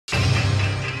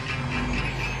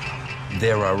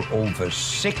There are over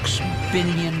 6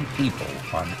 billion people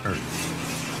on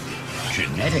Earth.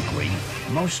 Genetically,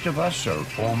 most of us are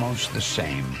almost the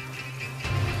same.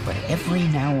 But every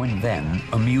now and then,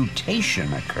 a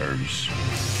mutation occurs.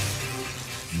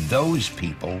 Those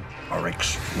people are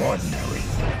extraordinary.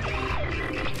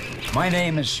 My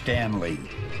name is Stan Lee.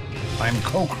 I'm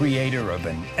co-creator of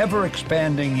an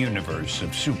ever-expanding universe of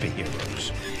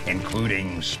superheroes,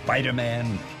 including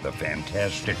Spider-Man, the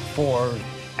Fantastic Four,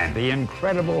 and the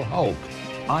Incredible Hulk.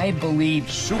 I believe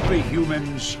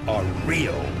superhumans are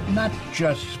real, not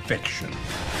just fiction.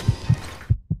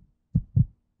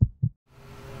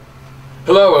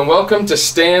 Hello and welcome to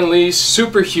Stan Lee's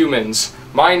Superhumans.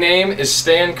 My name is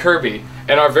Stan Kirby,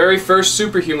 and our very first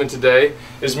superhuman today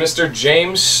is Mr.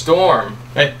 James Storm.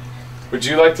 Hey. Would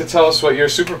you like to tell us what your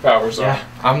superpowers are? Yeah,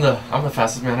 I'm the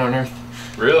fastest man on Earth.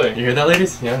 Really? You hear that,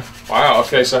 ladies? Yeah. Wow,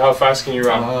 okay, so how fast can you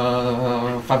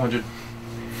run? 500.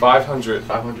 500?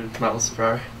 500 miles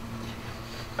per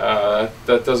hour.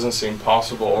 That doesn't seem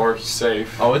possible or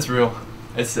safe. Oh, it's real.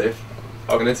 It's safe.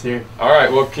 And it's here.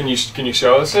 Alright, well, can you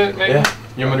show us it, maybe? Yeah.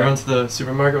 You want me to run to the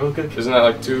supermarket real quick? Isn't that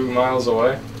like 2 miles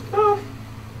away?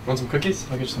 Want some cookies?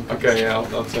 I'll get you some cookies. Okay, yeah,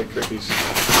 I'll take cookies.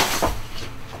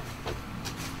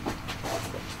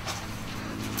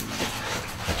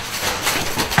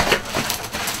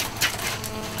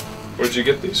 Where'd you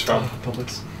get these from?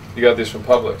 Publix. You got these from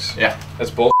Publix? Yeah. That's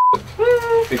bull.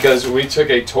 Because we took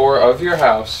a tour of your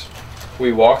house,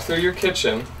 we walked through your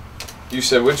kitchen, you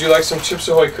said, would you like some Chips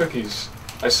Ahoy cookies?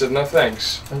 I said, no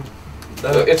thanks.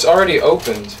 It's already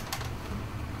opened.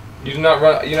 You do not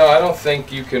run, you know, I don't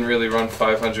think you can really run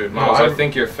 500 miles. No, I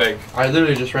think you're fake. I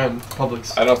literally just ran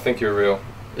Publix. I don't think you're real.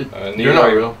 You're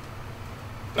not real.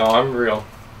 No, I'm real.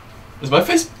 Is my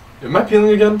face, am I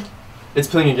peeling again? It's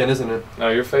peeling again, isn't it? No,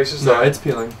 your face is there. No, it's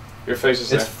peeling. Your face is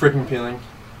there. It's freaking peeling.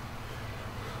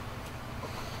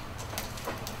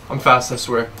 I'm fast, I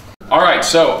swear. Alright,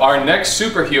 so our next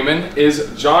superhuman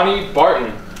is Johnny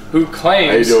Barton, who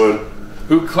claims... How you doing?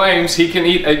 Who claims he can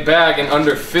eat a bag in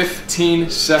under 15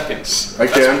 seconds. I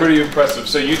can. That's pretty impressive.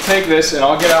 So you take this and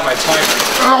I'll get out my timer.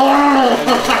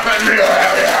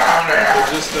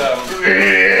 Just,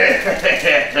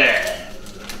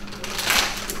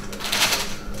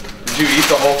 Did you eat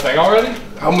the whole thing already?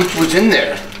 How much was in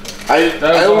there? I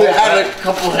only had a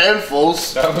couple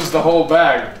handfuls. That was the whole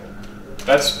bag.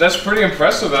 That's pretty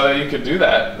impressive that you could do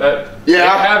that.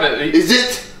 Yeah. Have it. Is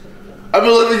it? I've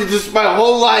been living this my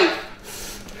whole life.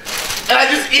 And I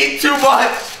just eat too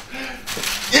much.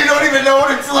 You don't even know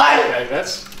what it's like. Okay,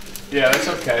 that's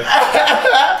okay.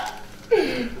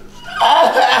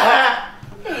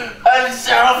 I'm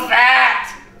so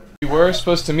fat. We were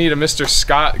supposed to meet a Mr.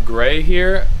 Scott Gray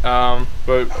here,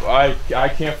 but I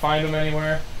can't find him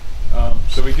anywhere,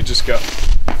 so we could just go.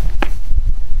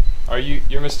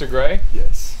 You're Mr. Gray?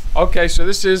 Yes. Okay, so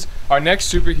this is our next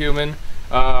superhuman,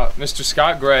 Mr.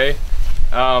 Scott Gray.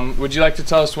 Would you like to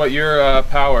tell us what your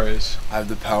power is? I have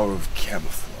the power of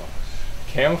camouflage.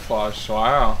 Camouflage,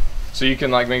 wow. So you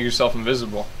can like make yourself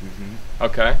invisible? Mm-hmm.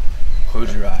 Okay.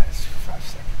 Close your eyes for 5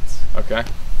 seconds. Okay.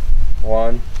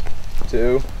 1,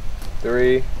 2,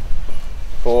 3,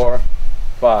 4,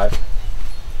 5.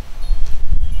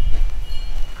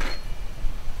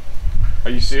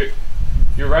 Are you serious?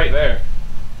 You're right there.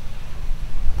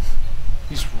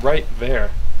 He's right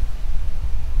there.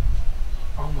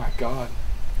 Oh my god.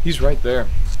 He's right there.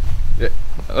 Yeah,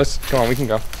 come on, we can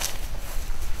go.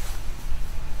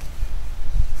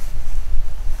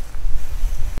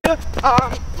 I'm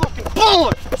fucking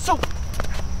balling! So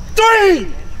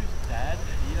 3!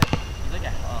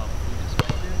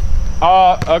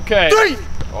 Okay. 3!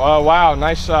 Wow,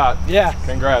 nice shot. Yeah.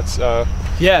 Congrats.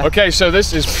 Yeah. Okay, so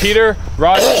this is Peter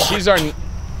Rogers.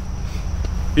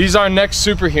 He's our next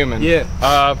superhuman. Yeah.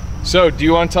 So do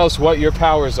you want to tell us what your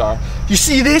powers are? You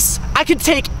see this? I can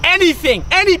take anything,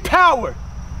 any power,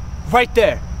 right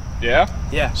there. Yeah?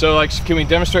 Yeah. So like, can we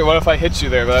demonstrate? What if I hit you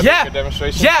there? Will that yeah. be a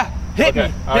demonstration? Yeah. Hit me.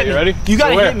 All right, you ready? You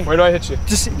gotta hit me. Where do I hit you?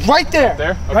 Just right there.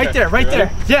 There? Okay. Right there, right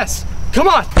there. Yes. Come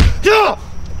on. Yeah.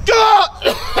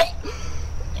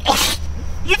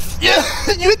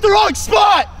 You hit the wrong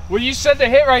spot. Well, you said to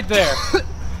hit right there.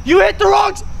 You hit the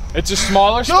wrong. It's a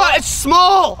smaller spot? No, it's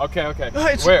small. Okay, okay.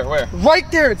 It's where?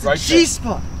 Right there. It's right the G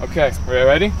spot. Okay,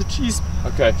 ready? The G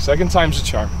spot. Okay, second time's a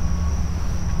charm.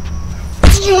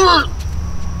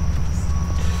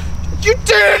 You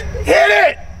didn't hit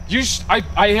it. I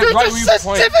hit right where you pointed. There's a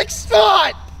specific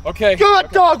spot. Okay. God,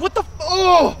 okay. dog, what the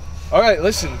oh. All right,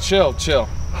 listen, chill. Do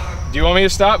you want me to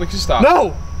stop? We can stop.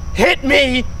 No, hit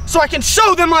me so I can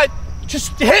show them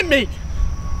just hit me.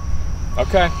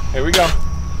 Okay, here we go.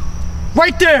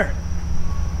 Right there.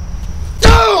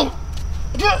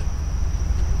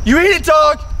 You hit it,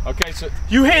 dog. Okay, so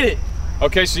You hit it.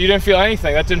 okay, so you didn't feel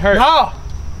anything. That didn't hurt. No.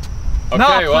 Okay,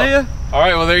 Nah, well, player. all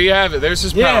right. Well, there you have it. There's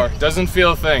his Yeah. power. Doesn't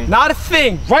feel a thing. Not a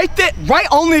thing. Right there. Right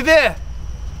only there.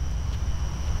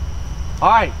 All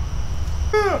right.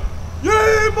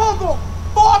 Yeah,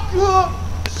 motherfucker.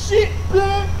 Shit,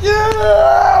 man.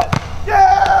 Yeah.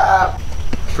 Yeah.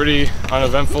 Pretty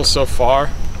uneventful so far.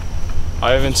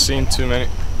 I haven't seen too many.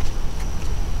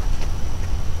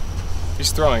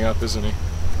 He's throwing up, isn't he?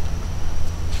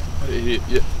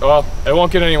 Well, it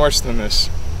won't get any worse than this.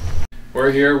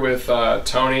 We're here with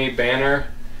Tony Banner,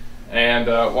 and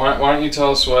why don't you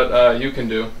tell us what you can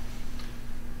do?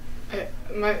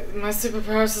 My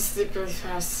superpower is to sleep really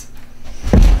fast.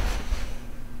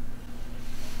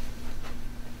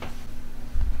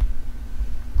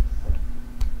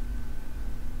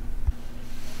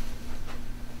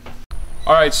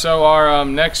 Alright, so our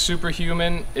next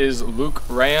superhuman is Luke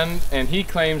Rand, and he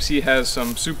claims he has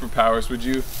some superpowers. Would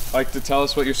you like to tell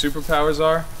us what your superpowers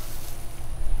are?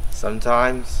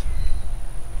 Sometimes,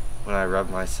 when I rub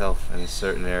myself in a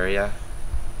certain area,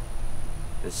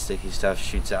 the sticky stuff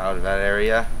shoots out of that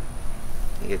area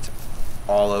and gets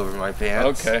all over my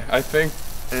pants. Okay, I think,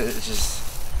 And it just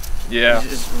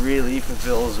really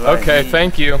fulfills what I okay, need.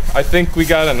 thank you. I think we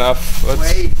got enough.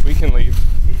 Wait. We can leave.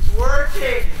 It's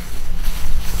working!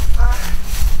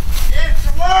 It's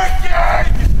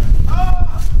working!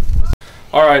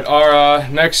 Alright, our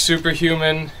next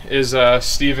superhuman is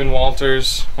Stephen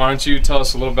Walters. Why don't you tell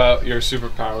us a little about your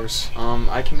superpowers?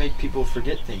 I can make people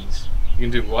forget things. You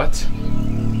can do what?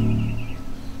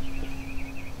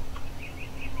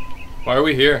 Why are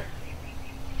we here?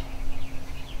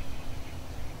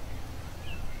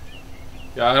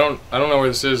 Yeah, I don't know where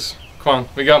this is. Come on,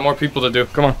 we got more people to do.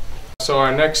 Come on. So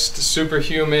our next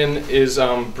superhuman is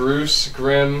Bruce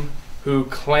Grimm, who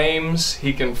claims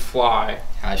he can fly.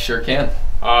 I sure can.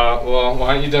 Well,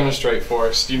 why don't you demonstrate for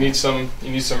us? Do you need some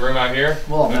room out here?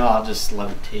 Well, no, I'll just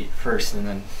levitate first and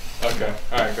then. Okay.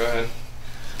 All right, go ahead.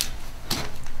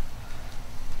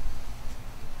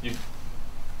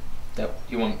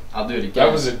 I'll do it again.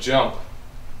 That was a jump.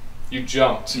 You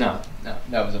jumped. No,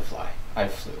 that was a fly. I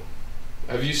flew.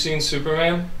 Have you seen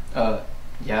Superman?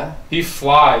 Yeah? He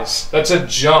flies. That's a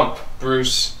jump,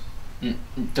 Bruce.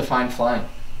 Define flying.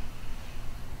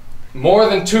 More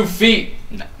than 2 feet.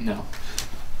 No.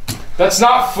 That's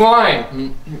not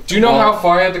flying. Do you know Well- how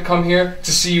far I had to come here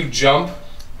to see you jump?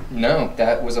 No,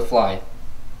 that was a fly.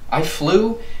 I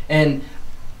flew, and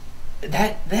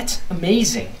that's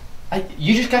amazing.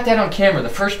 You just got that on camera. The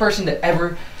first person to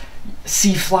ever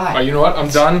see fly. You know what? I'm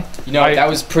done. You know, that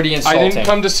was pretty I insulting. didn't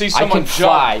come to see someone I can jump.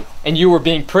 fly, and you were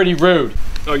being pretty rude.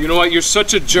 Oh, you know what? You're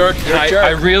such a jerk. You're a jerk. I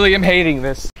really am hating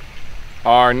this.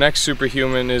 Our next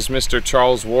superhuman is Mr.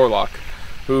 Charles Warlock,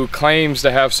 who claims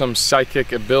to have some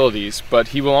psychic abilities, but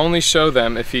he will only show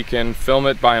them if he can film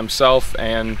it by himself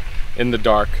and in the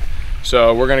dark.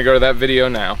 So we're gonna go to that video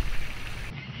now.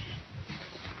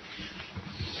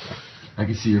 I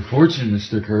can see your fortune,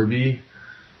 Mr. Kirby.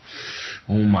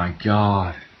 Oh my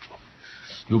god.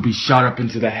 You'll be shot up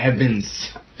into the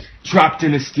heavens, trapped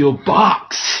in a steel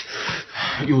box.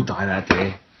 You'll die that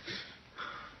day.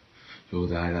 You'll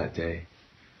die that day.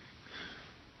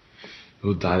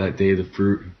 You'll die that day the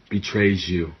fruit betrays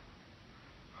you.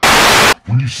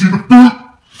 When you see the fruit,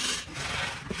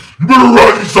 you better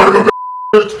run, you son of a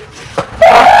bitch!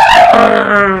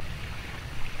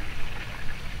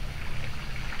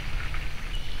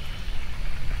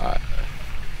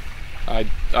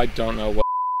 I don't know what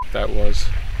that was.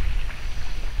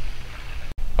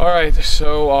 Alright,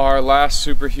 so our last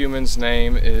superhuman's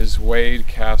name is Wade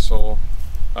Castle.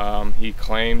 He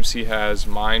claims he has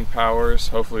mind powers.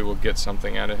 Hopefully we'll get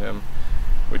something out of him.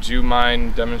 Would you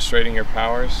mind demonstrating your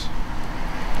powers?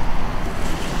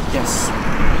 Yes.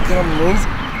 You gotta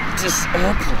move this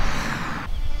apple.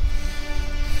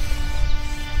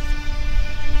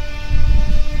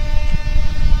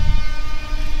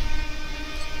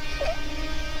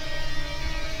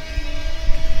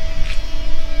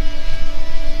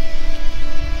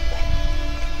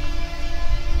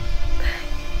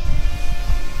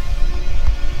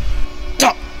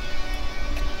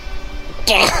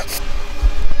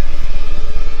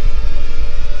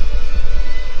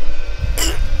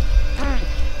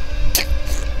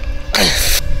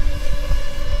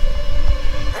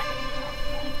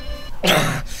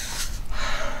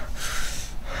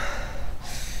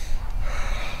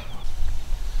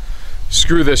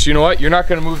 Screw this, you know what? You're not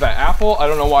gonna move that apple. I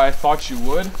don't know why I thought you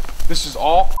would. This is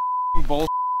all bullshit.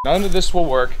 None of this will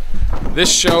work.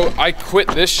 This show, I quit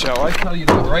this show. I tell you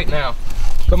that right now.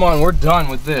 Come on, we're done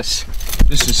with this.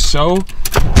 This is so...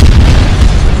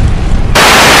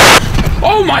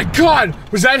 Oh my God!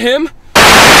 Was that him?